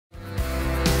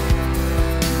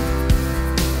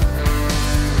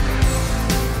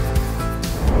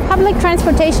Public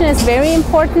transportation is very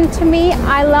important to me.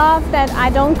 I love that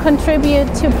I don't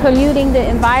contribute to polluting the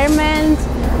environment.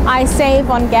 I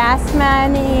save on gas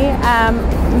money,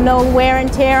 no wear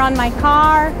and tear on my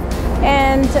car,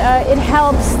 and it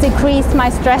helps decrease my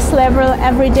stress level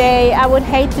every day. I would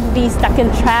hate to be stuck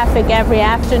in traffic every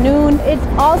afternoon. It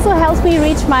also helps me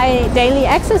reach my daily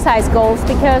exercise goals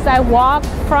because I walk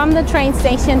from the train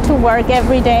station to work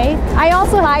every day. I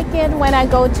also like it when I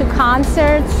go to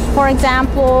concerts. For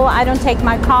example, I don't take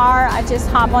my car, I just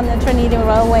hop on the Trinity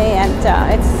Railway,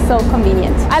 and it's so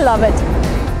convenient. I love it.